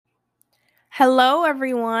Hello,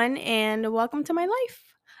 everyone, and welcome to my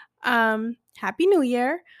life. Happy New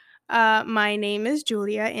Year. My name is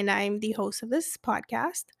Julia, and I'm the host of this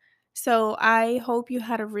podcast. So I hope you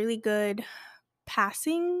had a really good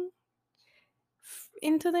passing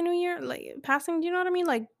into the new year. Like, passing, do you know what I mean?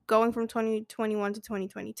 Like, going from 2021 to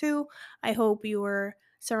 2022. I hope you were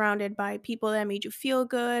surrounded by people that made you feel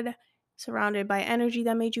good, surrounded by energy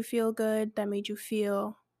that made you feel good, that made you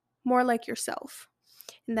feel more like yourself,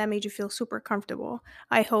 and that made you feel super comfortable.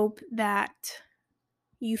 I hope that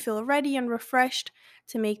you feel ready and refreshed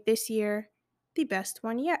to make this year the best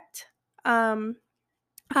one yet. Um,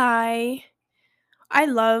 I I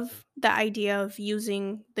love the idea of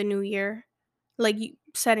using the new year, like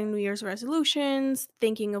setting New Year's resolutions,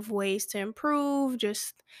 thinking of ways to improve,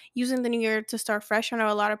 just using the new year to start fresh. I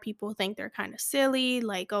know a lot of people think they're kind of silly,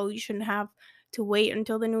 like, oh, you shouldn't have to wait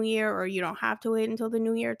until the new year, or you don't have to wait until the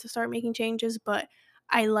new year to start making changes. But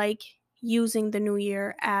I like using the new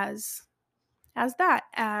year as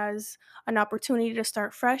an opportunity to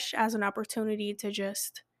start fresh, as an opportunity to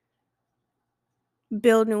just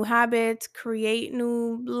build new habits, create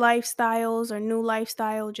new lifestyles or new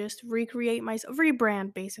lifestyle, just recreate myself,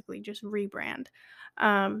 rebrand, basically, just rebrand.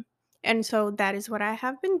 Um, and so that is what I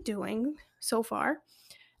have been doing so far.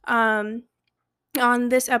 Um, on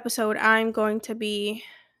this episode, I'm going to be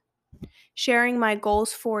sharing my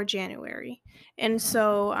goals for January. And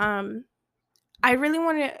so I really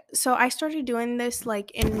want to, so I started doing this like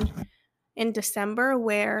in December,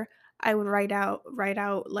 where I would write out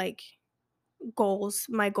like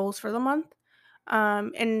my goals for the month.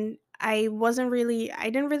 And I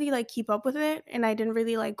didn't really like keep up with it, and I didn't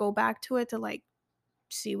really like go back to it to like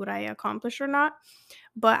see what I accomplished or not.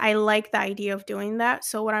 But I like the idea of doing that.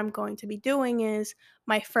 So what I'm going to be doing is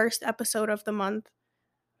my first episode of the month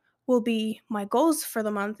will be my goals for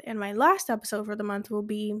the month, and my last episode for the month will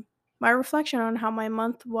be my reflection on how my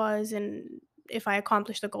month was and if I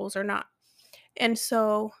accomplished the goals or not. And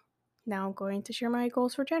so now I'm going to share my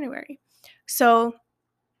goals for January. So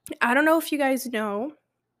I don't know if you guys know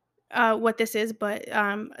what this is, but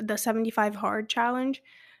the 75 hard challenge.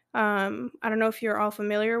 I don't know if you're all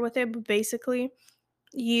familiar with it, but basically,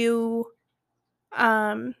 you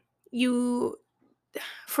um, you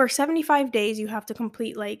for 75 days you have to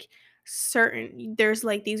complete like there's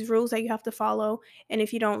like these rules that you have to follow, and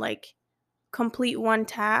if you don't like complete one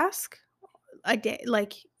task a day,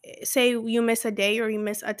 like say you miss a day or you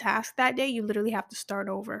miss a task that day, you literally have to start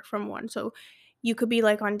over from one. So you could be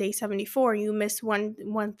like on day 74, you miss one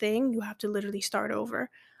thing, you have to literally start over.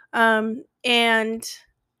 And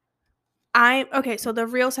I okay, so the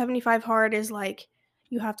real 75 hard is like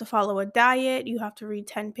you have to follow a diet, you have to read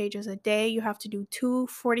 10 pages a day, you have to do two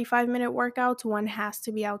 45-minute workouts, one has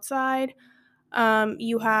to be outside.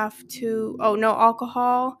 You have to no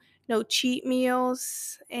alcohol, no cheat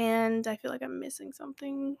meals, and I feel like I'm missing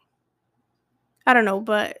something. I don't know,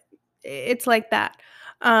 but it's like that.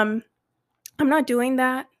 Um, I'm not doing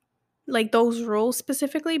that, like those rules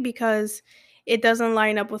specifically, because it doesn't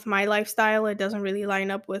line up with my lifestyle. It doesn't really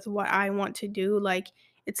line up with what I want to do. Like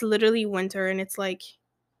it's literally winter, and it's like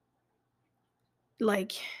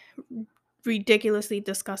ridiculously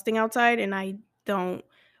disgusting outside, and I don't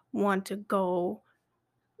want to go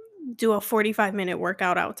do a 45-minute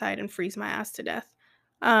workout outside and freeze my ass to death.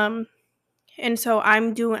 Um, and so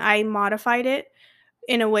I modified it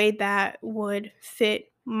in a way that would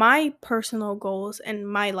fit my personal goals and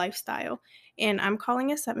my lifestyle. And I'm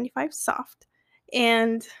calling it 75 soft.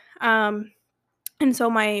 And um and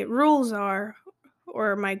so my rules are,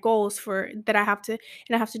 or my goals for that I have to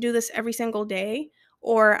do this every single day,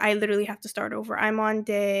 or I literally have to start over. I'm on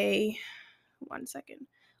day, one second.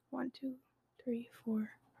 1, 2, 3, 4,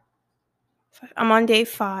 5. I'm on day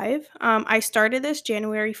 5. I started this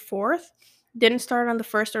January 4th. Didn't start on the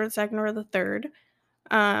 1st or the 2nd or the 3rd.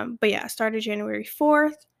 But yeah, I started January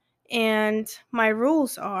 4th, and my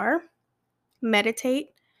rules are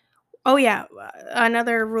meditate. Oh yeah,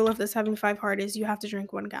 another rule of the 75 hard is you have to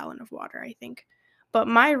drink 1 gallon of water, I think. But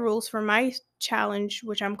my rules for my challenge,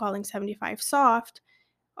 which I'm calling 75 soft,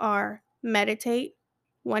 are meditate,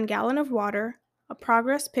 1 gallon of water, a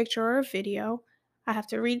progress picture or a video. I have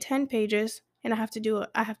to read 10 pages, and I have to do a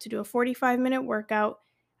 45-minute workout.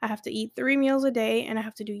 I have to eat 3 meals a day, and I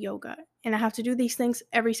have to do yoga. And I have to do these things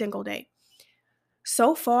every single day.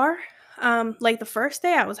 So far, like the first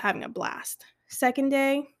day I was having a blast. Second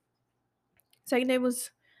day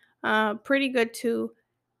was pretty good too.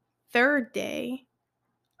 Third day,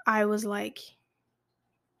 I was like,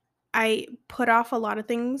 I put off a lot of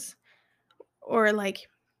things, or like,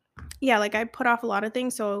 yeah, like I put off a lot of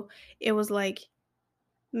things. So it was like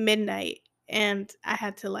midnight, and I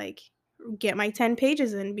had to like get my 10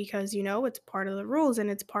 pages in because, it's part of the rules and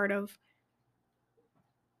it's part of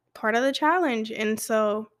the challenge. And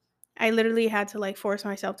so I literally had to like force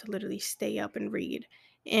myself to literally stay up and read.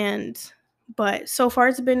 And but so far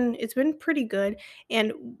it's been pretty good.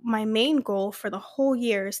 And my main goal for the whole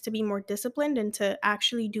year is to be more disciplined and to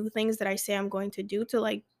actually do things that I say I'm going to do, to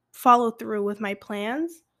like follow through with my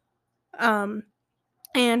plans. Um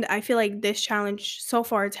and I feel like this challenge so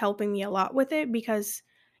far is helping me a lot with it because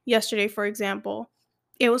yesterday, for example,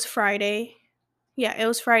 it was Friday. Yeah, it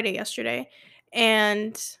was Friday yesterday.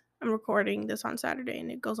 And I'm recording this on Saturday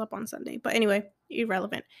and it goes up on Sunday. But anyway,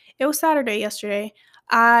 irrelevant. It was Saturday yesterday.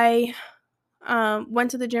 I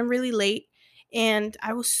went to the gym really late and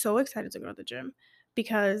I was so excited to go to the gym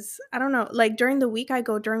because I don't know, like during the week, I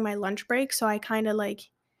go during my lunch break. So I kind of like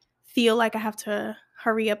feel like I have to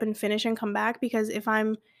hurry up and finish and come back because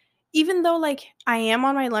even though like I am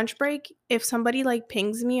on my lunch break, if somebody like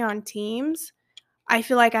pings me on Teams, I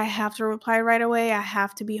feel like I have to reply right away. I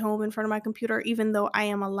have to be home in front of my computer, even though I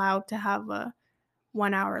am allowed to have a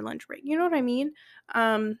 1 hour lunch break. You know what I mean?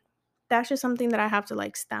 Um, that's just something that I have to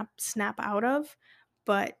like snap out of.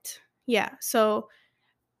 But yeah, so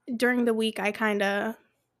during the week, I kind of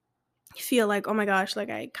feel like, oh my gosh, like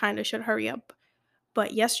I kind of should hurry up.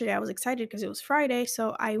 But yesterday I was excited because it was Friday.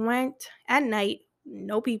 So I went at night,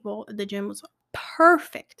 no people. The gym was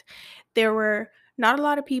perfect. There were not a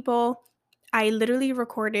lot of people. I literally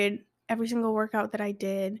recorded every single workout that I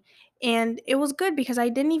did. And it was good because I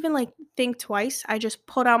didn't even like think twice. I just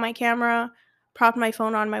pulled out my camera, propped my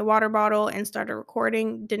phone on my water bottle, and started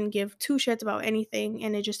recording. Didn't give two shits about anything.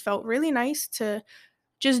 And it just felt really nice to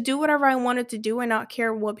just do whatever I wanted to do and not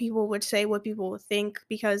care what people would say, what people would think,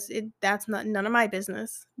 because that's not none of my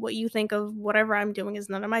business. What you think of whatever I'm doing is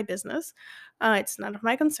none of my business. It's none of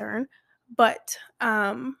my concern. But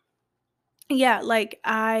yeah, like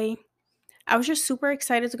I was just super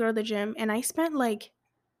excited to go to the gym, and I spent like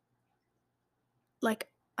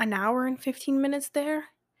an hour and 15 minutes there,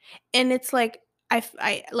 and it's like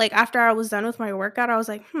I like after I was done with my workout, I was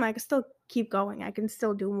like, I can still keep going. I can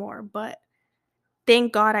still do more, but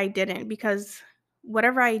thank God I didn't because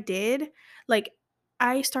whatever I did, like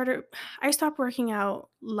I started I stopped working out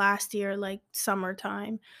last year, like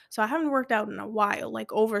summertime. So I haven't worked out in a while,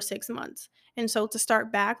 like over 6 months. And so to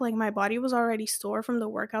start back, like my body was already sore from the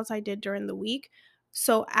workouts I did during the week.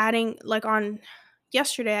 So adding like on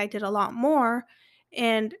yesterday I did a lot more,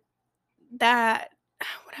 and that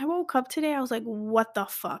when I woke up today, I was like, what the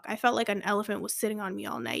fuck? I felt like an elephant was sitting on me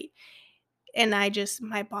all night. And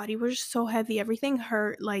my body was just so heavy. Everything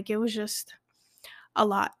hurt. Like it was just a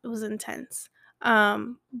lot. It was intense.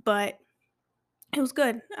 But it was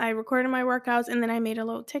good. I recorded my workouts and then I made a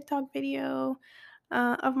little TikTok video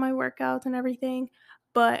of my workouts and everything.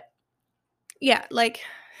 But yeah, like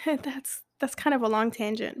that's kind of a long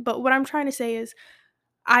tangent. But what I'm trying to say is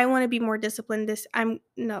I want to be more disciplined I'm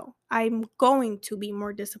going to be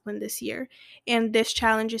more disciplined this year. And this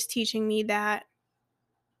challenge is teaching me that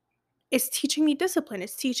it's teaching me discipline.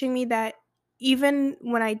 It's teaching me that even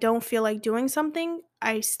when I don't feel like doing something,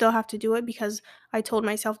 I still have to do it because I told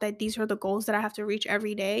myself that these are the goals that I have to reach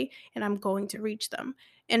every day and I'm going to reach them.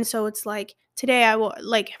 And so it's like today I will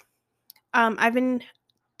like I've been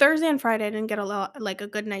Thursday and Friday I didn't get a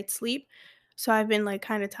good night's sleep. So I've been like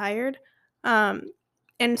kind of tired. Um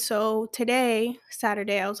and so today,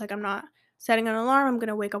 Saturday, I was like I'm not setting an alarm. I'm going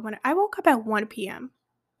to wake up when I woke up at 1 p.m.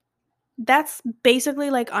 That's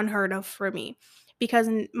basically, like, unheard of for me because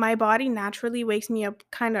my body naturally wakes me up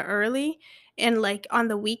kinda early, and, like, on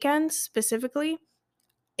the weekends specifically,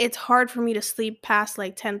 it's hard for me to sleep past,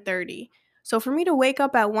 like, 10:30. So for me to wake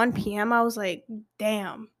up at 1 PM, I was like,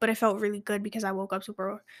 "Damn," but it felt really good because I woke up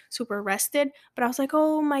super super rested, but I was like,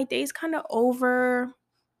 "Oh, my day's kinda over."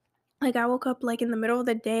 Like, I woke up, like, in the middle of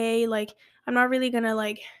the day, like, I'm not really gonna,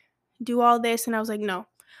 like, do all this, and I was like, "No.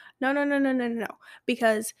 No, no, no, no, no, no, no,"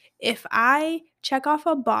 because if I check off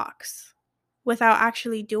a box without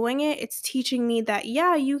actually doing it, it's teaching me that,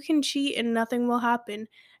 yeah, you can cheat and nothing will happen.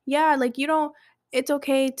 Yeah, like, you don't it's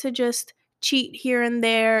okay to just cheat here and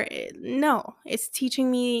there. No, it's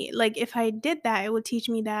teaching me like, if I did that, it would teach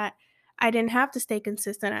me that I didn't have to stay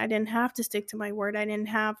consistent. I didn't have to stick to my word. I didn't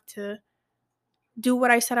have to do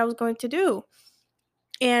what I said I was going to do.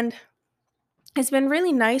 And it's been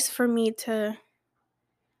really nice for me to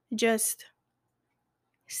just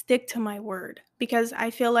stick to my word because I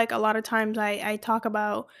feel like a lot of times I talk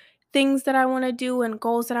about things that I want to do and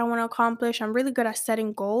goals that I want to accomplish. I'm really good at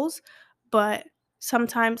setting goals, but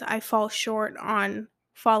sometimes I fall short on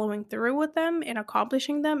following through with them and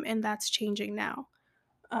accomplishing them, and that's changing now.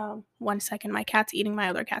 1 second, my cat's eating my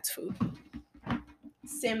other cat's food.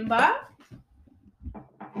 Simba.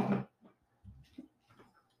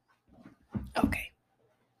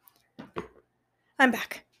 I'm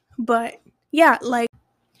back. But yeah, like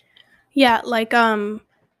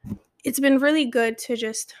it's been really good to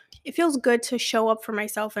just it feels good to show up for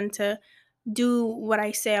myself and to do what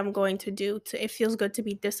I say I'm going to do. It feels good to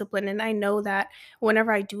be disciplined, and I know that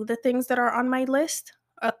whenever I do the things that are on my list,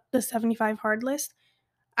 the 75 hard list,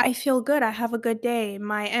 I feel good. I have a good day.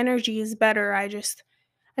 My energy is better. I just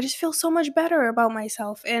feel so much better about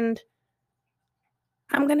myself, and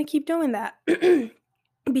I'm going to keep doing that.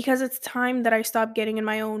 Because it's time that I stop getting in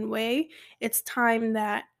my own way. It's time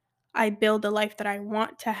that I build the life that I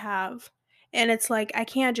want to have. And it's like I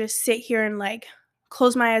can't just sit here and like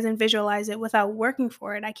close my eyes and visualize it without working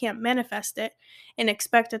for it. I can't manifest it and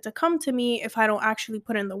expect it to come to me if I don't actually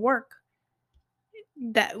put in the work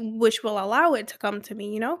that which will allow it to come to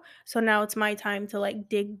me, you know? So now it's my time to like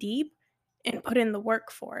dig deep and put in the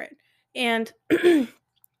work for it. And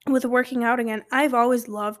with working out again, I've always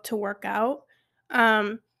loved to work out.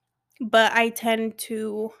 Um but I tend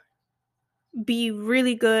to be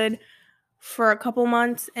really good for a couple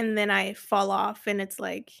months and then I fall off, and it's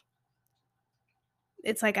like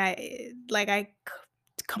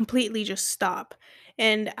completely just stop,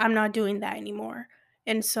 and I'm not doing that anymore.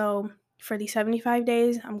 And so for these 75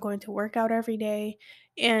 days, I'm going to work out every day.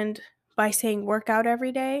 And by saying workout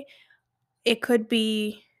every day, it could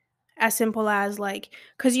be as simple as like,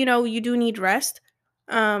 cuz you do need rest.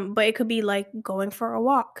 But it could be like going for a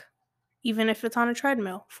walk, even if it's on a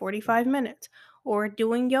treadmill, 45 minutes, or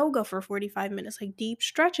doing yoga for 45 minutes, like deep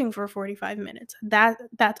stretching for 45 minutes.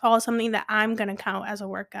 That's all something that I'm going to count as a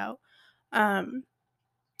workout. Um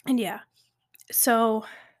and yeah. So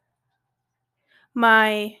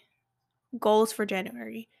my goals for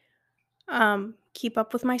January, keep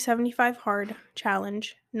up with my 75 hard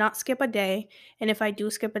challenge, not skip a day, and if I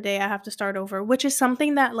do skip a day, I have to start over, which is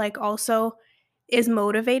something that like also is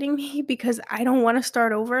motivating me because I don't want to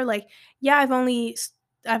start over. Like, yeah, I've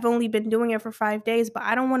only been doing it for 5 days, but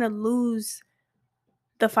I don't want to lose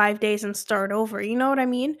the 5 days and start over. You know what I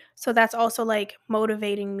mean? So that's also like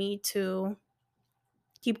motivating me to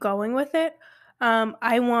keep going with it. I'm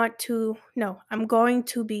going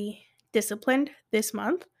to be disciplined this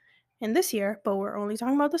month and this year, but we're only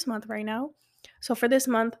talking about this month right now. So for this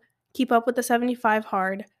month, keep up with the 75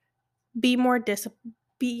 hard, be more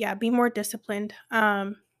be more disciplined.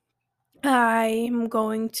 I'm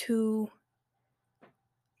going to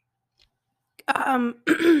um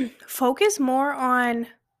focus more on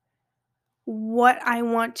what I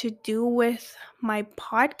want to do with my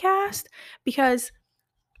podcast, because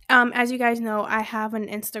as you guys know, I have an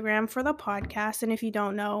Instagram for the podcast, and if you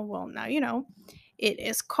don't know, well, now you know. It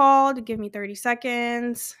is called, give me 30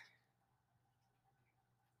 seconds.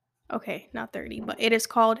 Okay, not 30, but it is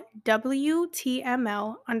called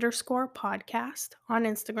WTML underscore podcast on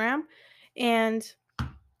Instagram. And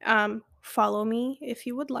follow me if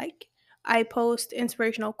you would like. I post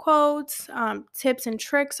inspirational quotes, tips and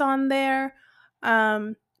tricks on there.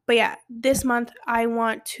 But yeah, this month I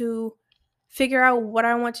want to figure out what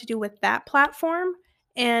I want to do with that platform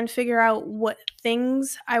and figure out what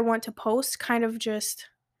things I want to post, kind of just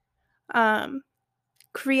um,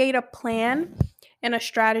 create a plan and a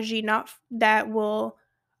strategy not that will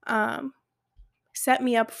um, set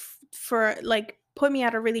me up for like put me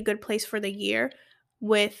at a really good place for the year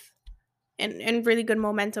with and really good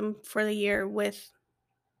momentum for the year with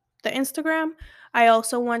the Instagram. I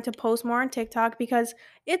also want to post more on TikTok because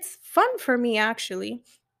it's fun for me actually.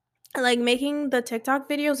 Like making the TikTok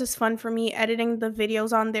videos is fun for me, editing the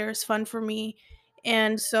videos on there is fun for me.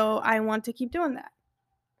 And so I want to keep doing that.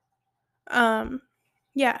 Um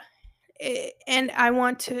yeah, and I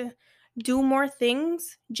want to do more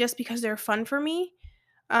things just because they're fun for me.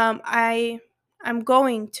 I'm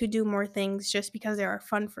going to do more things just because they are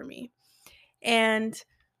fun for me. And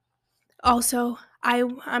also,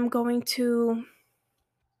 I'm going to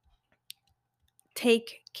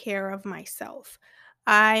take care of myself.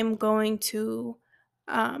 I'm going to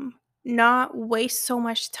um, not waste so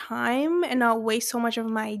much time and not waste so much of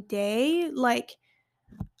my day. Like,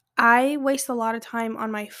 I waste a lot of time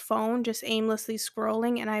on my phone just aimlessly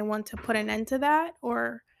scrolling, and I want to put an end to that.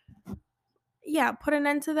 Or, yeah, put an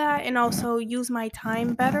end to that, and also use my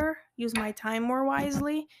time better, use my time more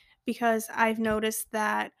wisely, because I've noticed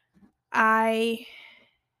that I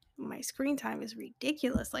my screen time is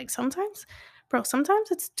ridiculous. Like sometimes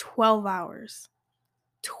it's 12 hours.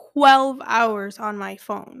 12 hours on my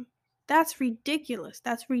phone. That's ridiculous.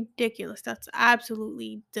 That's ridiculous. That's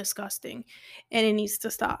absolutely disgusting. And it needs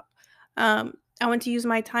to stop. I want to use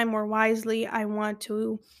my time more wisely. I want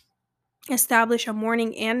to establish a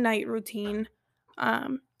morning and night routine.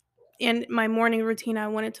 And my morning routine, I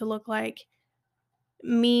want it to look like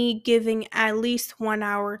me giving at least 1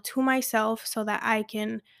 hour to myself so that I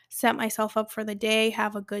can set myself up for the day,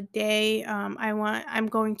 have a good day. I'm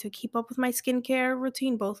going to keep up with my skincare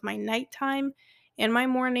routine, both my nighttime and my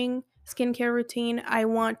morning skincare routine. I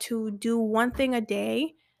want to do one thing a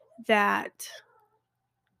day that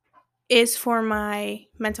is for my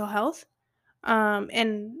mental health,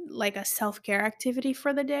 and like a self-care activity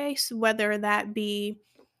for the day. So whether that be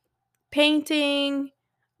painting,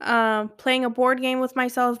 playing a board game with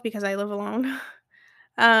myself because I live alone,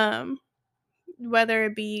 um, whether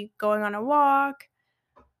it be going on a walk.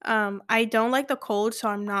 I don't like the cold, so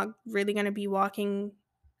I'm not really going to be walking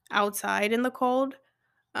outside in the cold.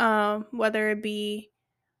 Whether it be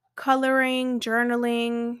coloring,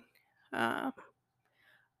 journaling, uh,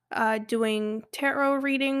 doing tarot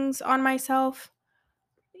readings on myself,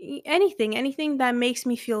 anything that makes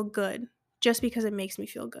me feel good, just because it makes me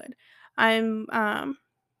feel good. I'm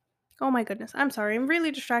Oh my goodness, I'm sorry. I'm really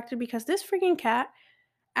distracted because this freaking cat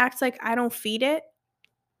acts like I don't feed it.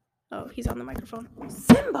 Oh, he's on the microphone.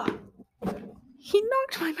 Simba! He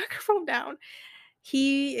knocked my microphone down.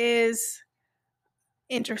 He is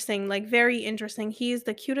interesting, like very interesting. He's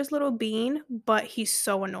the cutest little bean, but he's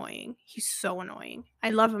so annoying. He's so annoying. I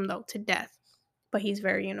love him though to death, but he's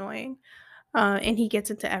very annoying. And he gets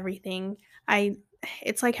into everything. I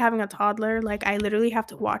It's like having a toddler. Like I literally have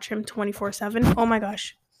to watch him 24/7. Oh my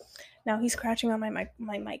gosh. Now he's scratching on my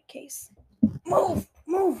mic case. Move,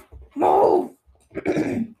 move, move.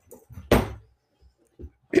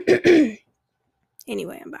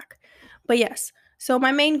 Anyway, I'm back. But yes, so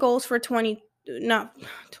my main goals for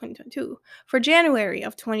 2022 for January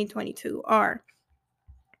of 2022 are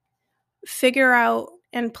figure out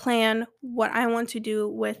and plan what I want to do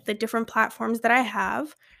with the different platforms that I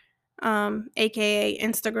have, aka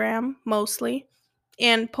Instagram mostly,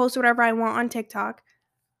 and post whatever I want on TikTok.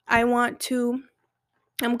 I want to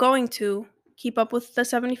I'm going to keep up with the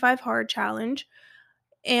 75 hard challenge,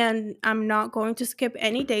 and I'm not going to skip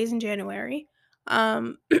any days in January.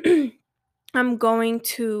 Um I'm going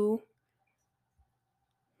to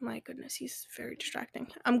My goodness, he's very distracting.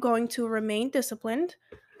 I'm going to remain disciplined.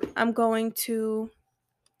 I'm going to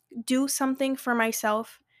do something for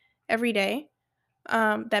myself every day,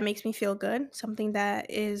 that makes me feel good, something that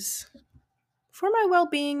is for my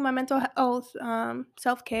well-being, my mental health,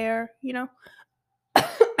 self-care,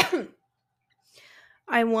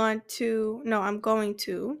 I'm going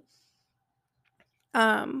to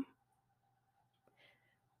um,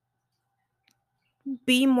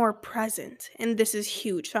 be more present. And this is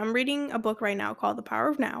huge. So I'm reading a book right now called The Power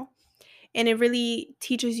of Now. And it really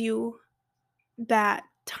teaches you that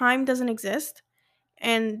time doesn't exist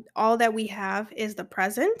and all that we have is the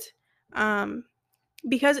present. Um,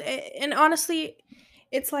 and honestly,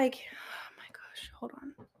 it's like, oh my gosh, hold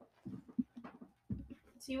on.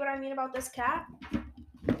 See what I mean about this cat?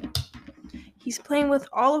 He's playing with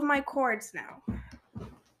all of my cords now.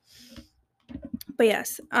 But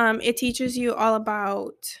yes, it teaches you all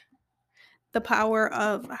about the power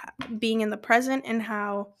of being in the present and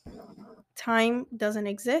how time doesn't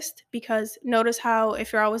exist. Because notice how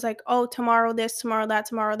if you're always like, oh, tomorrow this, tomorrow that,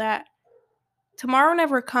 tomorrow that, tomorrow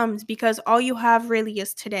never comes because all you have really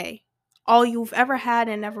is today. All you've ever had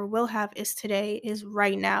and never will have is today, is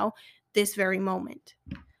right now, this very moment.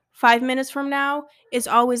 5 minutes from now is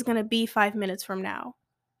always going to be 5 minutes from now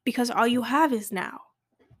because all you have is now.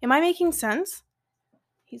 Am I making sense?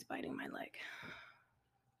 He's biting my leg.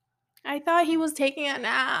 I thought he was taking a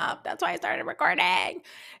nap. That's why I started recording.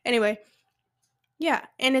 Anyway, yeah.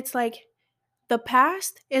 And it's like the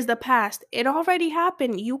past is the past. It already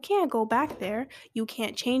happened. You can't go back there. You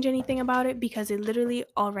can't change anything about it because it literally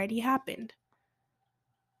already happened.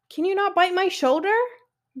 Can you not bite my shoulder?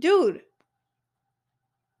 Dude.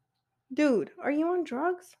 Dude, are you on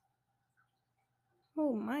drugs?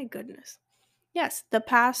 Oh my goodness. Yes, the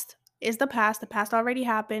past is the past. The past already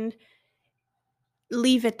happened.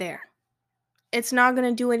 Leave it there. It's not going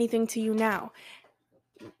to do anything to you now.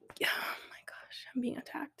 Oh my gosh, I'm being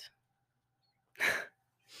attacked.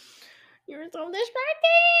 You're so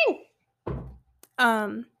distracting.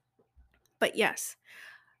 But yes,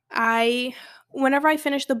 whenever I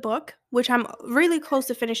finish the book, which I'm really close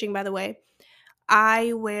to finishing, by the way,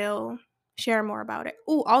 I will share more about it.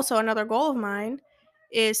 Oh, also another goal of mine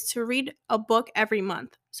is to read a book every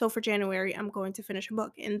month. So for January, I'm going to finish a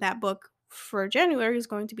book, and that book for January is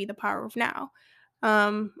going to be The Power of Now.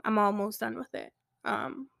 I'm almost done with it.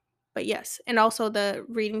 But yes, and also the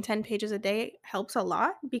reading 10 pages a day helps a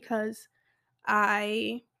lot because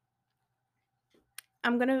I'm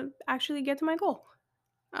gonna actually get to my goal,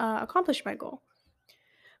 accomplish my goal.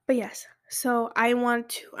 But yes, so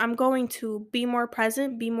I'm going to be more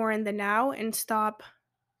present, be more in the now, and stop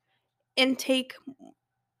and take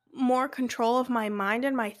more control of my mind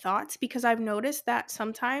and my thoughts, because I've noticed that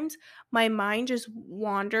sometimes my mind just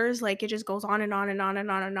wanders, like it just goes on and on and on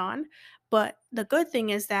and on and on. But the good thing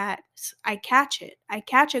is that I catch it. I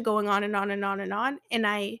catch it going on and on and on and on, and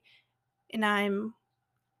I'm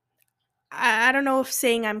I don't know if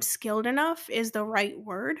saying I'm skilled enough is the right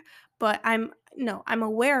word, but I'm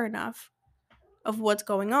aware enough of what's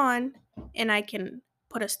going on, and I can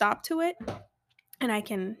put a stop to it, and I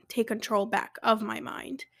can take control back of my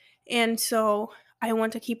mind. And so I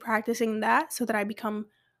want to keep practicing that so that I become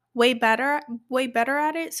way better way better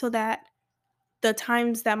at it, so that the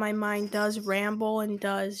times that my mind does ramble and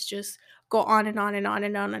does just go on and on and on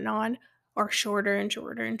and on and on are shorter and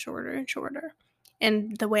shorter and shorter and shorter.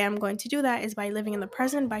 And the way I'm going to do that is by living in the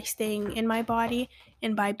present, by staying in my body,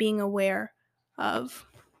 and by being aware of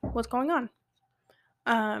what's going on.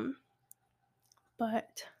 Um,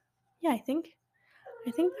 but yeah, I think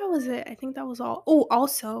that was it. I think that was all. Oh,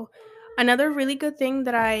 also, another really good thing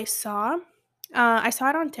that I saw it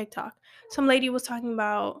on TikTok. Some lady was talking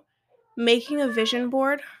about making a vision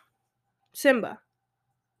board. Simba,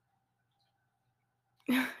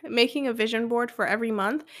 making a vision board for every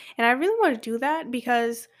month. And I really want to do that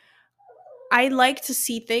because I like to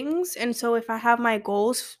see things. And so if I have my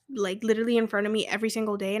goals like literally in front of me every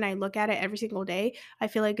single day and I look at it every single day, I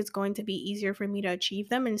feel like it's going to be easier for me to achieve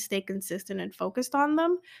them and stay consistent and focused on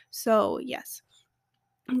them. So, yes,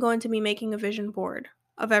 I'm going to be making a vision board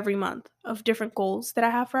of every month of different goals that I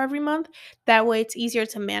have for every month. That way it's easier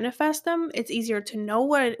to manifest them. It's easier to know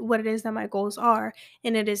what it is that my goals are,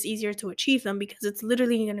 and it is easier to achieve them because it's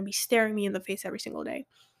literally going to be staring me in the face every single day.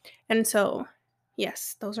 And so,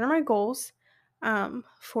 yes, those are my goals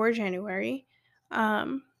for January.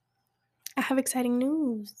 Um, I have exciting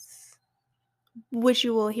news, which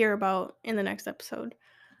you will hear about in the next episode.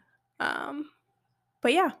 Um,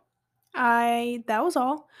 but yeah, I that was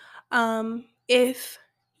all. If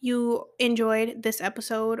you enjoyed this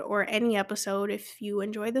episode or any episode, if you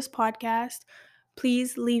enjoyed this podcast,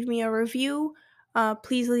 please leave me a review.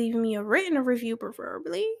 Please leave me a written review,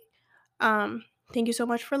 preferably. Thank you so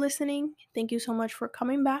much for listening. Thank you so much for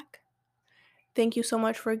coming back. Thank you so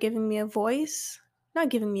much for giving me a voice. Not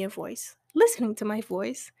giving me a voice, listening to my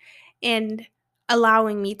voice, and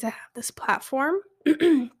allowing me to have this platform.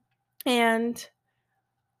 And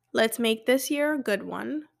let's make this year a good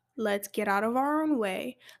one. Let's get out of our own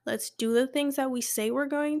way. Let's do the things that we say we're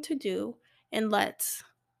going to do, and let's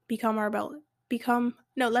become our belt. Become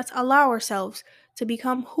no, let's allow ourselves to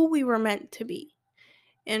become who we were meant to be.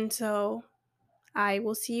 And so I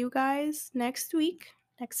will see you guys next week,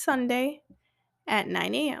 next Sunday at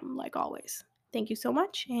 9 a.m. like always. Thank you so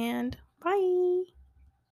much, and bye.